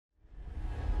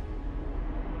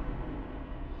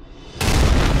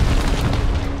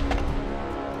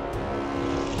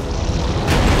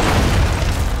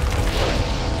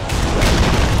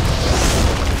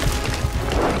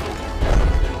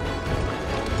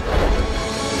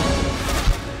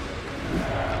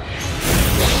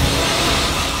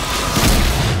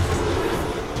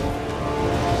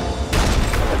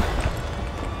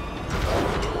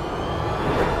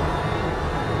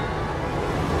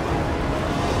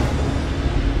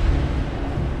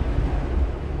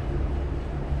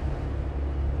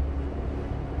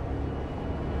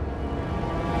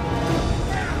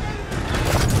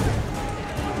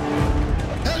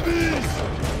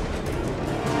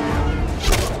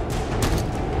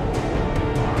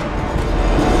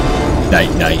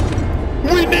Night, night.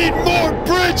 We need more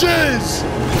bridges!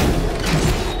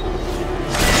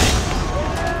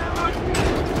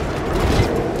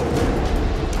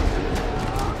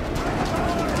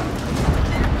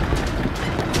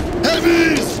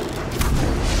 Heavies!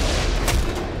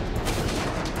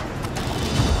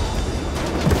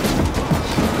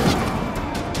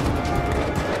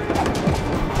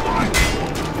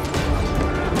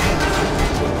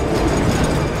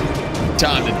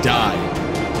 Time to die.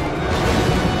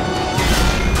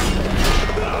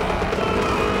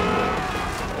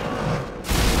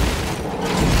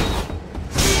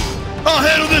 I'll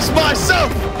handle this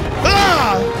myself!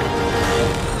 Ah!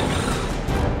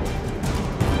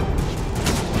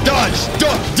 Dodge,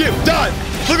 duck, dip, dive!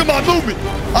 Look at my movement!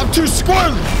 I'm too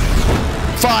squirrely!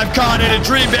 5 con in a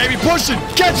dream, baby! Pushing!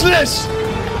 Catch this!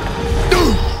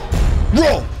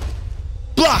 Roll!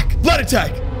 Block! Light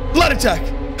attack! Light attack!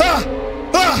 Ah!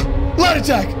 Ah! Light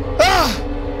attack! Ah!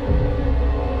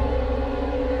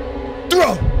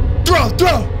 Throw! Throw!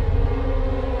 Throw!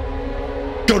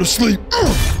 Go to sleep!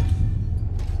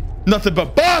 Nothing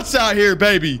but bots out here,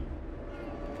 baby!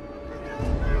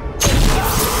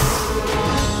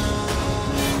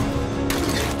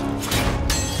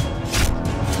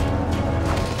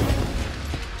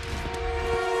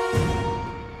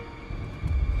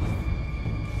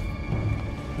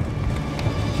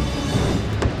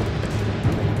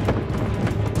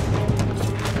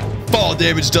 Fall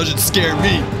damage doesn't scare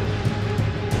me.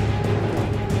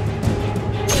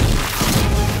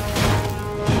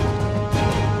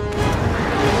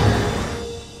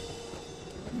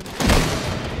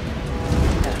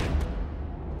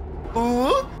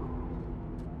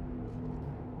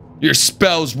 Your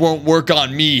spells won't work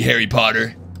on me, Harry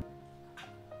Potter.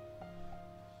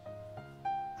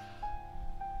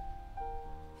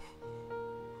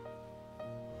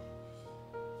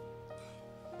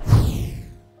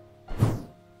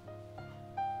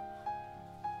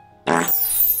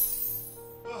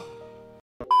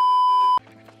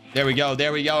 There we go.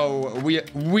 There we go.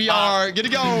 We are gonna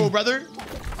go, brother.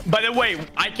 By the way,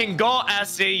 I can go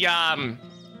as a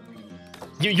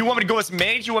You want me to go as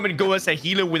mage? You want me to go as a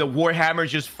healer with a warhammer,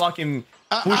 just fucking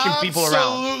pushing people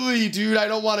around? Absolutely, dude. I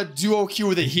don't want to duo queue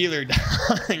with a healer.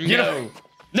 No.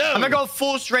 No. I'm gonna go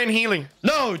full strength healing.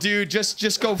 No, dude.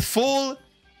 Just go full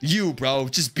you, bro.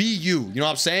 Just be you. You know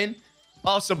what I'm saying?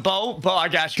 Oh, so Bo, I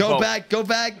got you. Go back. Go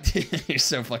back. You're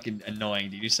so fucking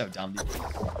annoying, dude. You're so dumb, dude.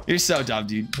 You're so dumb,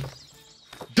 dude.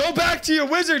 Go back to your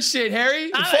wizard shit,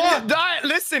 Harry.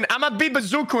 Listen, I'm a big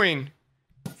bazookaing.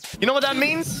 You know what that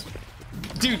means?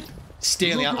 Dude,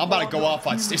 Stanley, I'm about to go off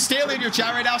on Stanley in your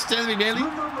chat right now. Stanley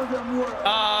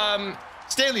McNally.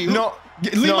 Stanley, no,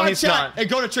 leave no, my he's chat not. and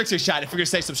go to Trickster's chat if you're gonna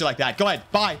say some shit like that. Go ahead.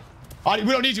 Bye.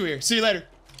 We don't need you here. See you later.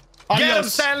 Get him,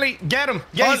 Adios. Stanley. Get him.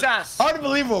 Get his ass.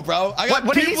 Unbelievable, bro. I got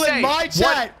What did he people say? in my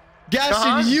chat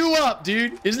gassing you up,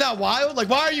 dude. Isn't that wild? Like,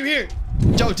 why are you here?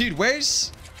 Yo, dude,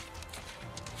 where's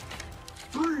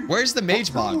the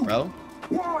mage mod, bro?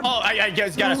 Oh, I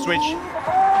guess gotta switch.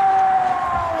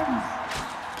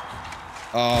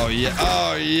 Oh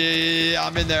yeah,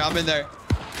 I'm in there.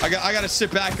 I gotta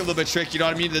sit back a little bit, Trick. You know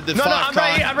what I mean? No,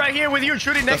 I'm right here with you,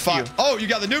 shooting next to you. Oh, you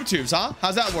got the noob tubes, huh?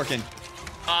 How's that working?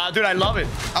 Dude, I love it.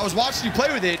 I was watching you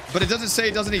play with it, but it doesn't say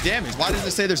it does any damage. Why does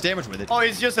it say there's damage with it? Oh,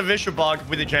 it's just a visual bug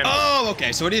with the gem. Oh,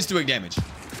 okay. So it is doing damage.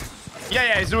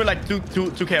 Yeah, it's doing like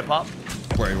 2k a pop.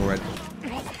 We're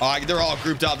oh, they're all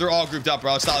grouped up. They're all grouped up,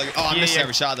 bro. It's not like, I'm missing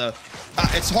every shot, though.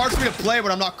 It's hard for me to play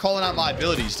when I'm not calling out my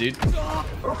abilities, dude. Wait,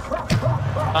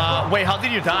 how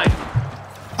did you die?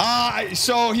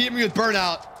 So he hit me with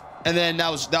burnout, and then that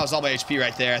was all my HP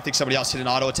right there. I think somebody else hit an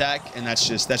auto attack, and that's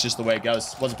just the way it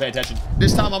goes. Wasn't paying attention.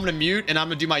 This time I'm gonna mute, and I'm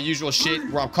gonna do my usual shit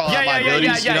where I'm calling out my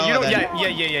abilities.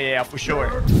 Yeah, for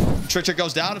sure. Trick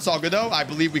goes down. It's all good though. I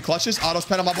believe we clutch this. Auto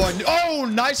spin on my boy. Oh,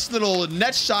 nice little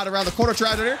net shot around the corner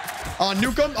trap there on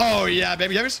Nukem. Oh yeah,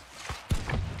 baby, heavies.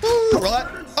 Roll that.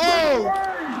 Oh,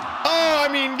 I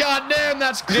mean, goddamn,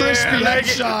 that's crispy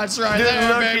headshots right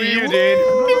there, baby. You, dude.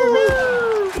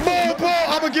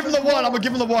 I'm gonna give him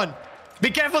the one. Be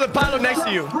careful, the pilot next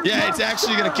to you. Yeah, it's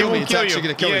actually gonna kill me. It's actually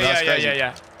gonna kill me. That's crazy.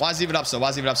 Yeah. Why is it even up so?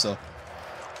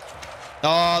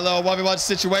 Oh, little 1v1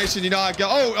 situation. You know how I go.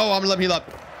 Oh, I'm gonna let him heal up.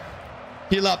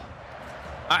 Heal up.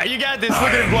 You got this. Look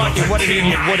at him blocking. What an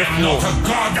idiot. What a fool.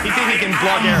 He thinks he can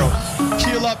block arrows.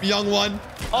 Heal up, young one.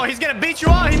 Oh, he's gonna beat you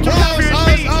up. He took out your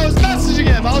speed. I was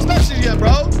messaging him,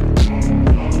 bro.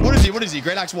 What is he?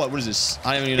 Great Axe what? What is this?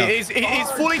 I don't even know. He's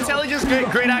full intelligence.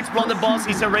 Great Axe blunderbuss.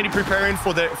 He's already preparing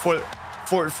for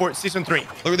season 3.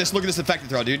 Look at this infected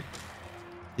throw, dude.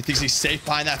 He thinks he's safe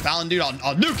behind that fountain, dude.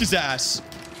 I'll nuke his ass.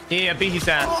 Yeah, beat his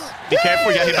ass. Be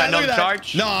careful, you got hit by another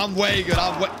charge. No, I'm way good.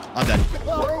 I'm dead. That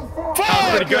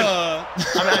was pretty good.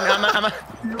 I'm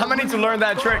gonna need to learn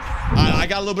that trick. I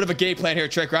got a little bit of a game plan here,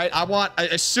 Trick, right? I want,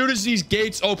 as soon as these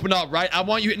gates open up, right? I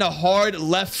want you hitting a hard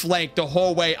left flank the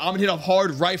whole way. I'm gonna hit a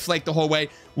hard right flank the whole way.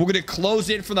 We're gonna close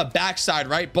in from the backside,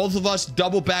 right? Both of us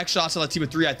double back shots on a team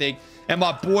of 3, I think. And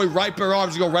my boy, right bare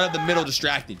arms, go right up the middle,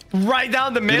 distracting. Right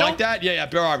down the middle? You like that? Yeah,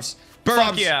 bare arms. Bare Fuck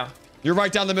arms. Yeah. You're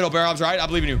right down the middle, bare arms, right? I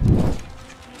believe in you.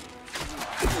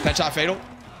 Pen shot, fatal.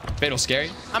 Fatal, scary.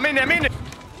 I mean.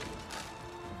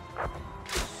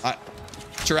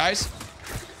 Your eyes.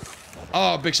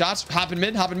 Oh, big shots. Hop in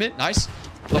mid. Nice.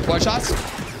 Little point shots.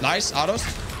 Nice. Autos.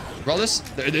 Roll this.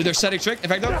 They're setting trick. In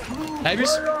fact, though.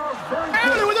 Heavies.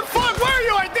 Hey, what the fuck were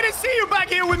you? I didn't see you back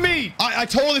here with me. I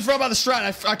totally forgot about the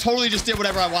strat. I totally just did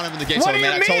whatever I wanted when the gates open,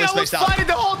 man. What do you mean? I totally spaced out. I was fighting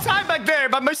the whole time back there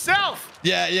by myself.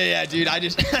 Yeah, dude. I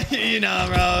just, you know,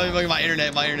 bro. Look at my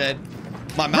internet.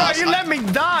 My mouse. Bro, you let me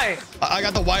die. I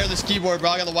got the wireless keyboard,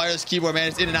 bro. Man.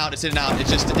 It's in and out. It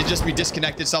just be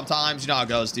disconnected sometimes. You know how it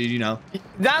goes, dude. You know.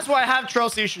 That's why I have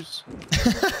trust issues.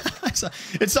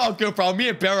 It's all good, bro. Me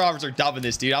and Bear Arms are dubbing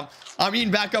this, dude. I'm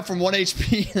eating back up from 1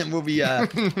 HP, and we'll be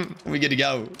good to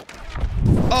go.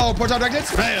 Oh, portal directed.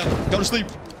 Bam. Go to sleep.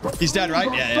 He's dead, right?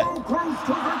 Yeah.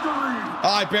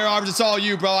 All right, Bear Arms, it's all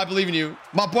you, bro. I believe in you.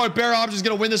 My boy Bear Arms is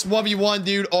gonna win this 1v1,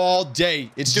 dude, all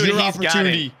day. It's your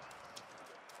opportunity.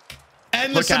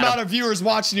 Endless amount of viewers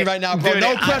watching you right now, bro. Dude,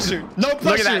 no pressure. No pressure.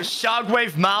 Look at that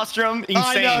shockwave maelstrom. Insane.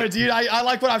 I know, dude. I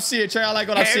like what I'm seeing, Trey. I like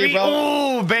what I'm seeing, bro.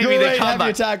 Oh, baby, great the heavy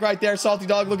attack right there. Salty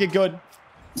Dog looking good.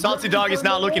 Salty Dog is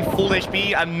now looking full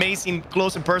HP. Amazing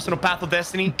close and personal path of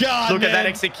destiny. God, look at that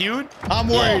execute. I'm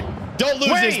worried. Don't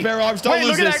lose this, Bear Arms. Don't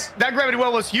lose this. That gravity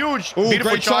well was huge. Ooh,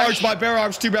 beautiful great charge by Bear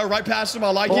Arms too, bro. Right past him. I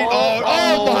like it.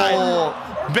 Oh, my.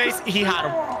 Base, he had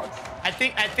him. I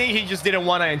think he just didn't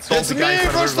want to insult the guy. It's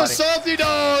me versus the Salty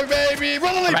Dog, baby.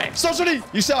 Run the lead. Right. Social D.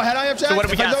 You see how ahead I am, Jack? So what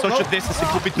do we got? Social distance. He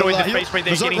could be throwing the face right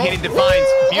there. Getting hit in defines.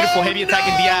 Beautiful heavy attack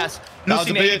in the ass.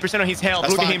 Losing 80% of his health.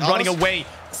 Look at him running away.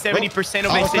 70%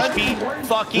 of his HP.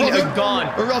 Fucking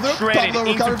gone. Shredded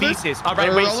into pieces. All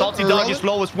right, wait. Salty Dog is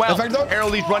low as well.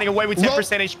 Arrow is running away with 10%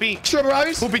 HP. Triple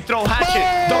Rappies. Poopy throw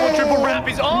Hatchet. Double triple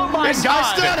Rappies. Oh my God. I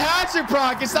still had Hatchet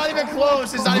proc. It's not even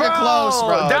close. It's not even close,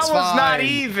 bro. That was not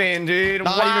even, dude.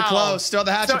 Not even close. Still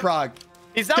the Hatchet proc.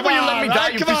 Is that why you let me die,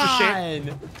 you piece of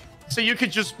shit? So you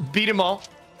could just beat him all?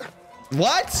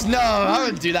 What? No, I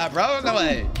wouldn't do that, bro. No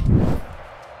way.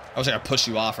 I was gonna push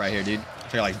you off right here, dude. I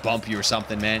feel like bump you or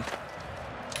something, man.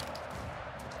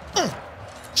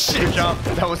 Shit. Good job.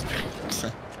 That was...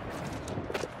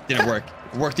 Didn't work.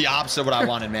 Worked the opposite of what I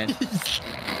wanted, man.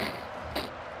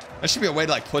 There should be a way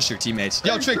to like push your teammates.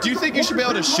 Yo, Trick, do you think you should be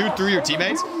able to shoot through your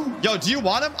teammates? Yo, do you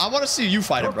want him? I want to see you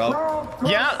fight him, bro.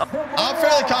 Yeah. I'm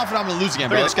fairly confident I'm gonna lose again,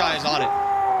 bro. This guy is on it.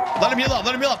 Let him heal up.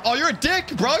 Let him heal up. Oh, you're a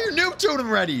dick, bro. You're noob to him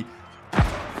already.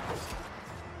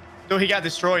 No, he got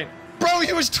destroyed. Bro,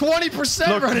 he was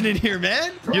 20% running in here,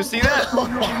 man. You see that? Oh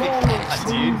my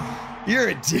God, dude. You're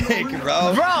a dick,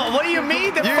 bro. Bro, what do you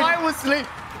mean? The fight was lit.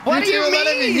 What do you mean?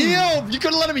 Let him heal. You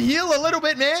could have let him heal a little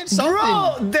bit, man. Something.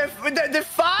 Bro, the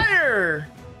fire.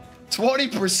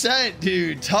 20%,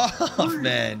 dude. Tough,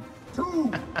 man.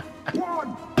 2,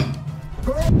 1,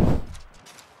 go.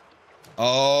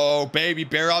 Oh, baby.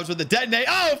 Bear Arms with the detonate.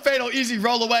 Oh, fatal. Easy.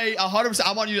 Roll away. 100%.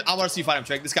 I want to see you fight him,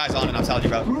 Trick. This guy's on it. I'm telling you,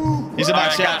 bro. He's in my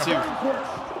chat, too.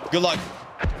 Good luck.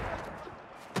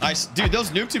 Nice. Dude,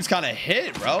 those noob tubes kind of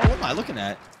hit, bro. What am I looking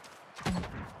at?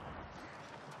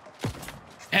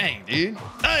 Dang, dude.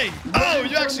 Hey. Oh,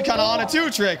 you actually kind of on it,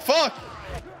 too, Trick. Fuck.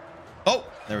 Oh,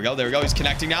 there we go. There we go. He's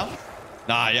connecting now.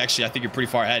 Nah, actually, I think you're pretty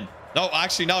far ahead. No,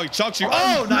 actually, no. He chucks you.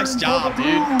 Oh, nice job,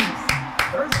 dude.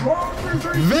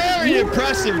 Very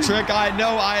impressive, Trick. I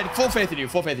know. I had full faith in you.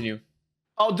 Full faith in you.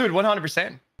 Oh, dude,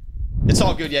 100%. It's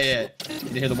all good. Yeah. You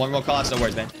didn't hear the one roll call-outs? No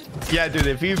worries, man. Yeah, dude,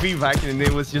 the PvP back in the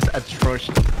day was just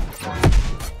atrocious.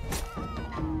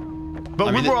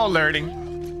 But we were all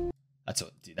learning.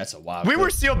 That's a wild. We were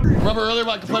still... Remember earlier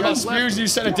when I complained about spears, you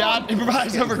set it down,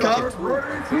 improvised overcome?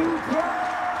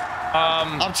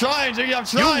 I'm trying, Jiggy. I'm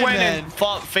trying, You went man. and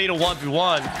fought Fatal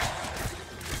 1v1.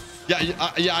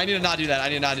 Yeah, I need to not do that. I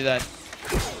need to not do that.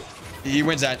 He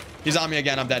wins that. He's on me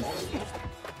again. I'm dead.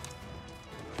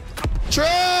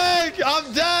 Trick!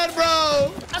 I'm dead,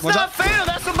 bro! That's not Fatal.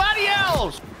 That's somebody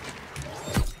else!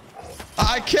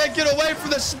 I can't get away from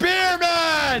the spear,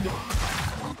 man! All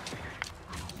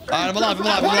right, I'm alive.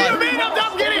 What do you mean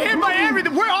I'm getting hit by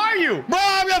everything? Where are you? Bro,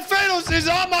 I've got Fatal's is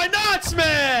on my nuts,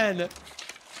 man!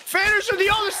 Fatal's on the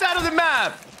other side of the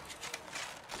map.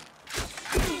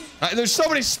 There's so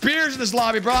many spears in this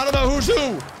lobby, bro. I don't know who's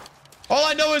who. All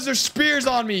I know is there's spears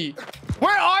on me.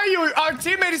 Where are you? Our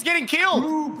teammate is getting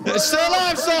killed. Stay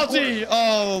alive, Salty.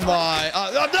 Oh my.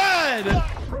 I'm dead.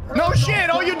 No shit.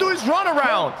 All you do is run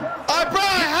around. Bro,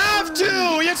 I have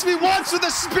to. He hits me once with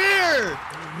a spear.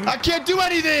 I can't do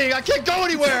anything. I can't go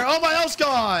anywhere. Oh, my health's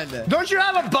gone. Don't you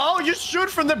have a bow? Just shoot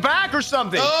from the back or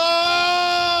something.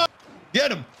 Oh!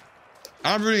 Get him.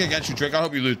 I'm rooting against you, Trick. I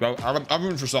hope you lose, bro. I'm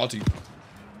rooting for Salty.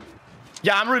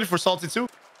 Yeah, I'm rooting for Salty too.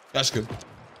 That's good.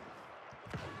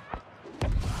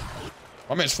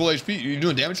 My man's full HP. You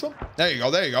doing damage to him? There you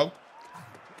go. There you go.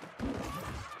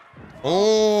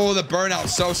 Oh, the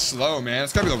burnout's so slow, man.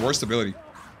 It's got to be the worst ability.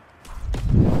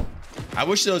 I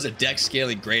wish there was a deck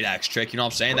scaling great axe Trick. You know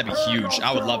what I'm saying? That'd be huge.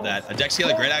 I would love that. A deck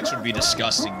scaling great axe would be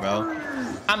disgusting, bro.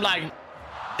 I'm like...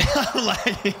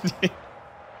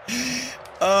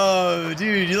 Oh,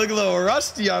 dude, you look a little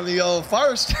rusty on the old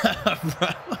fire stuff, bro.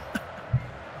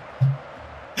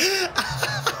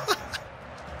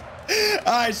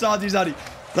 All right, Salty. Let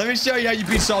me show you how you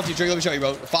beat Salty, Trick. Let me show you,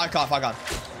 bro. 5-con.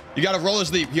 You got to roll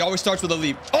his leap. He always starts with a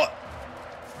leap.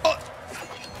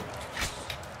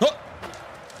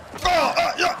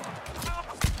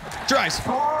 Tries.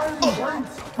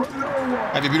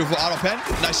 Have a beautiful auto pen.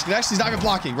 Nice next. He's not even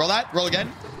blocking. Roll that. Roll again.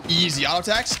 Easy auto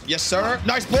attacks. Yes, sir.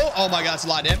 Nice pull. Oh my god, that's a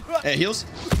lot in. Hey, heals.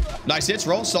 Nice hits.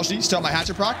 Roll. Social. Still my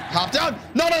hatchet proc. Hop down.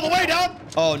 No, the way down.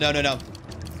 Oh no.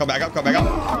 Come back up.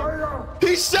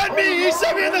 He sent me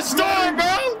in the storm,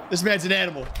 bro. This man's an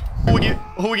animal. Who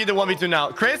will get the 1v2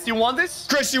 now? Chris, you want this?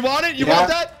 Chris, you want it? You want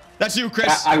that? That's you,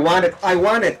 Chris. I want it. All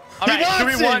right,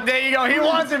 3-1. There you go. He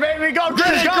wants it, baby. Go,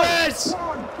 Chris. Go. Chris.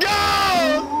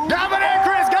 Go. Dominate,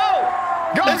 Chris. Go.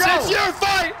 It's your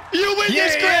fight. You win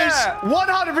this, Chris.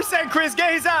 100% Chris.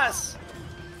 Get his ass.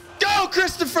 Go,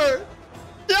 Christopher.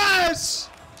 Yes.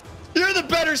 You're the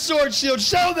better sword shield.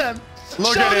 Show them.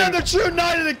 Show them the true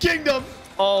knight of the kingdom.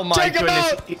 Oh my goodness. Take him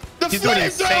out. He's doing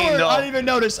insane, though. I didn't even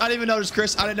notice,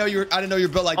 Chris. I didn't know you're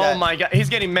built like that. Oh my god. He's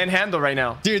getting manhandled right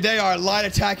now. Dude, they are line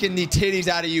attacking the titties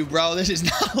out of you, bro. This is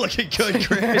not looking good,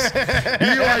 Chris.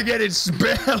 You are getting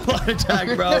spam line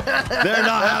attack, bro. They're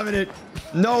not having it.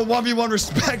 No 1v1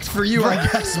 respect for you, I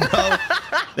guess, bro.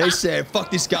 They said,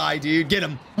 fuck this guy, dude. Get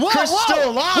him. Chris is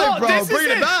still alive, bro. Bring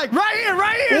it back. Right here.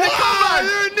 Wow,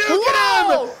 you're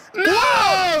nuking him.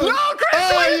 No, Chris,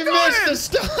 oh, you missed the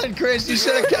stun, Chris. You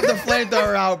should have kept the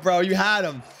flamethrower out, bro. You had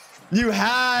him.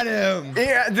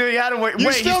 Yeah, dude, he had him. Wait,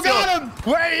 you still got him.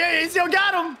 Wait, yeah, he still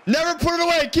got him. Never put it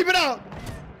away. Keep it out.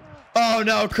 Oh,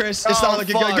 no, Chris. It's not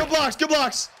looking good. Good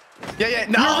blocks. Yeah.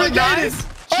 No, nice.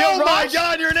 Oh, my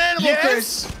God. You're an animal,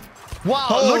 Chris. Wow,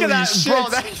 holy look at that, shit.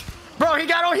 bro. He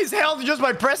got all his health just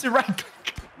by pressing right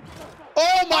click.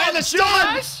 Oh, my, the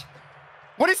stun.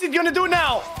 What is he gonna do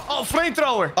now? Oh,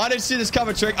 flamethrower. I didn't see this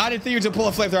coming, Trick. I didn't think he was gonna pull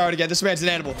a flamethrower out again. This man's an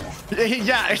animal.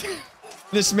 Yeah.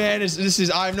 This man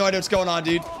is, I have no idea what's going on,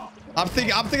 dude. I'm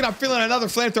feeling another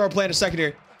flamethrower play in a second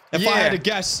here. If I had to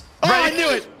guess. Oh, right. I knew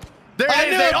it. There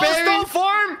it is. Baby. Stone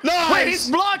form. Nice. Wait, he's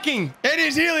blocking. And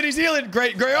he's healing.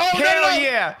 Great. Oh, hell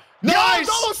yeah. Nice.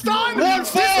 Double stun. One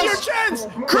falls. This is your chance.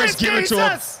 Chris, give it to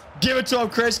him. Give it to him,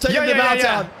 Chris. Take him to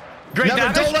downtown. Great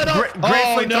damage. Don't let up.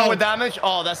 Great flamethrower damage.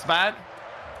 Oh, that's bad.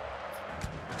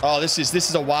 Oh, this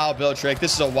is a wild build, Trick.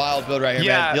 This is a wild build right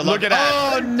here, man. Look at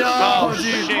that. Oh, no. Oh,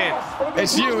 shit.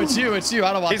 It's you.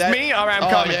 I don't want that. It's me? All right, I'm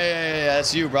coming. Yeah.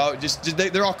 That's you, bro.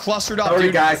 They're all clustered up, Sorry,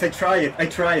 dude. guys. I try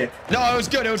it. No, it was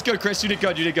good, Chris. You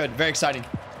did good. Very exciting.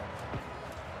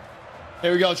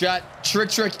 Here we go, chat.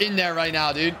 Trick in there right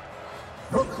now, dude.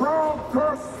 The crowd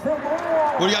thirsts for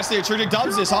more. What do you guys think? Trick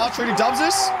dubs this, huh? Trick dubs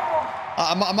this?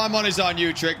 My money's on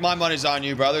you, Trick. My money's on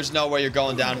you, bro. There's no way you're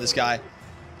going down to this guy.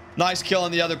 Nice kill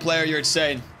on the other player. You're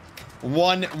insane.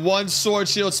 One sword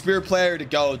shield spear player to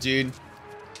go, dude.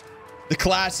 The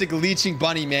classic leeching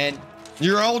bunny, man.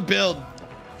 Your old build.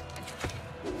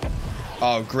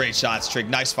 Oh, great shots, Trick.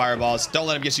 Nice fireballs. Don't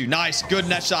let him get you. Nice. Good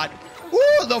net shot. Woo!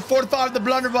 The 45, the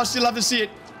blunderbuss. You love to see it.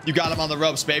 You got him on the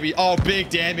ropes, baby. Oh, big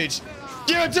damage.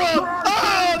 Give it to him.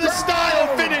 Oh, the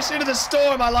style finish into the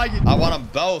storm. I like it. I want them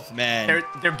both, man.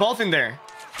 They're both in there.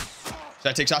 Should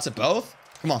I take shots at both?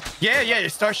 Come on. Yeah.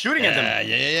 Start shooting at them.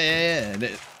 Yeah.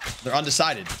 They're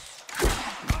undecided.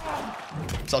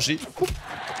 So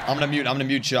I'm gonna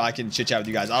mute so I can chit chat with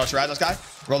you guys. Auto charge this guy.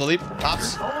 Roll the leap.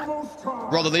 Hops.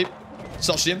 Roll the leap.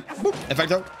 So him.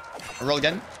 Effecto. Roll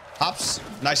again. Hops.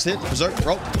 Nice hit. Berserk.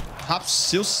 Roll.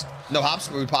 Hops. Heals. No hops.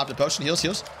 We popped a potion. Heals.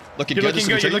 Looking good.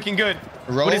 You're looking good.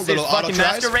 Roll. What is this? Little Fucking auto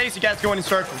master race? You guys going in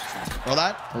circles. Roll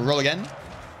that. Roll again.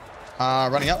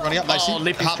 Running up. Nice. Oh,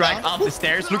 lifting strike off the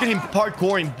stairs. Look at him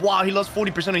parkouring. Wow, he lost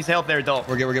 40% of his health there, though.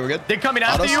 We're good. They're coming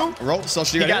after you. Roll.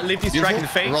 Social D. You got lifting strike in the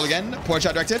face. Roll again. Point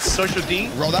shot direct hits. Social D.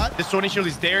 Roll that. The Sony shield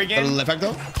is there again. Left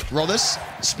though. Roll this.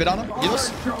 Spit on him.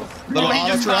 Heals. Little he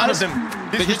just found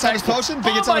him. Big hits on his potion.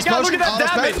 Big hits on his potion. Look at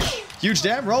that damage. Huge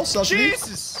damn. Roll. Social D.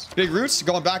 Jesus. Big roots.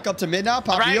 Going back up to mid now.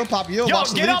 Pop heal. Yo,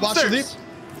 Watch the leap.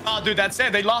 Oh, dude, that's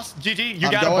it. They lost. GG. You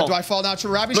got it. Do I fall down to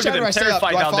Ravi's Look chat or I stay up? Do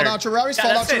I fall down to Ravi's?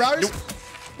 Fall down to Ravi's?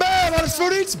 Bam! Auto's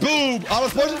food eats. Boom!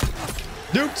 Auto's poison.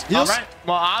 Duped. Heals. All right.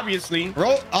 Well, obviously.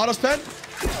 Roll. Auto's pen.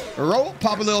 Roll.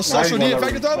 Pop a little social D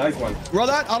effective throw. Nice one. Roll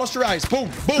that. Auto's to rise. Boom.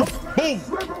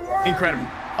 Incredible.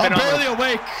 I'm barely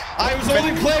awake. I was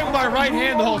only playing with my right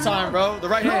hand the whole time, bro. The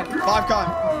right hand.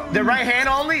 5-con. The right hand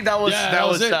only? That was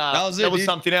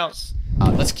something else.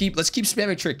 Let's keep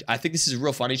spamming trick. I think this is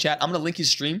real funny, chat. I'm gonna link his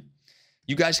stream.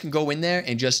 You guys can go in there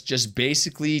and just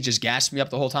basically gas me up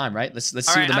the whole time, right? Let's see what the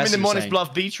message is saying. I'm in the Monis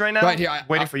Bluff Beach right now. Right here,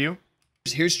 waiting for you.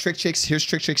 Here's Trick Chick's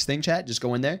thing, chat. Just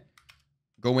go in there.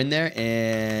 Go in there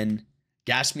and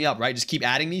gas me up, right? Just keep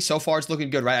adding me. So far, it's looking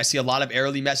good, right? I see a lot of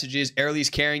Airly messages. Airly's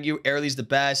carrying you. Airly's the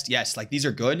best. Yes, like these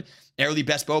are good. Airly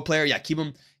best bow player. Yeah, keep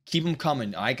them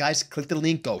coming. All right, guys, click the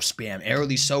link. Go spam.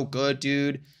 Airly's so good,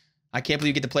 dude. I can't believe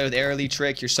you get to play with Airly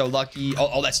Trick. You're so lucky.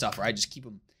 All that stuff, right? Just keep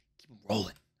them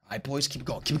rolling. All right, boys, keep it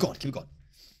going. All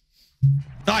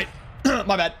right.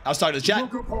 My bad. I was talking to the chat.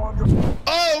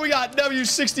 Oh, we got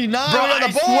W69.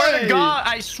 Bro,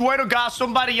 I swear to God,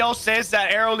 somebody else says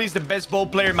that Airly's the best bow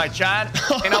player in my chat,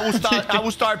 and I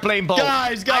will start playing bow.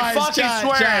 Guys, I fucking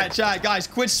swear. Chat, guys,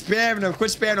 quit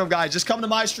spamming them, guys. Just come to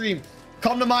my stream.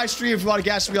 Come to my stream if you want to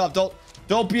gas me up.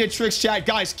 Don't be a tricks, chat.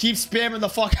 Guys, keep spamming the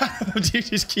fuck out of them, dude.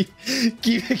 Just keep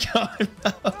it going.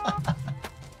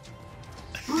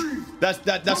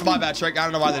 That's my bad, Trick. I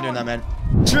don't know why they're doing that, man.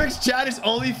 Trick's chat is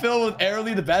only filled with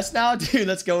Airly the best now, dude.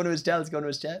 Let's go into his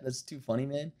chat. That's too funny,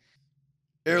 man.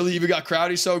 Airly even got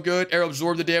Crowdy so good. Arrow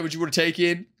absorbed the damage you would have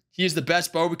taken. He is the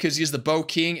best bow because he is the bow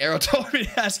king. Arrow told me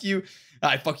to ask you.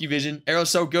 All right, fuck you, Vision. Arrow's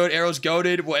so good. Arrow's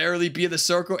goated. Will Airly be in the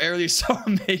circle? Airly is so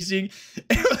amazing.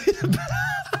 Airly the best.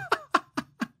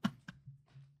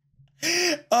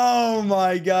 Oh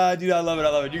my God, dude, I love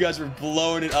it. You guys were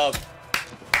blowing it up.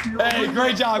 Hey,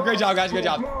 great job, guys. Great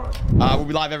job. We'll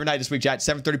be live every night this week, chat.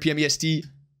 7:30 p.m. EST.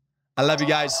 I love you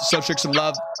guys. So Trick some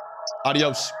love.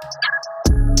 Adios.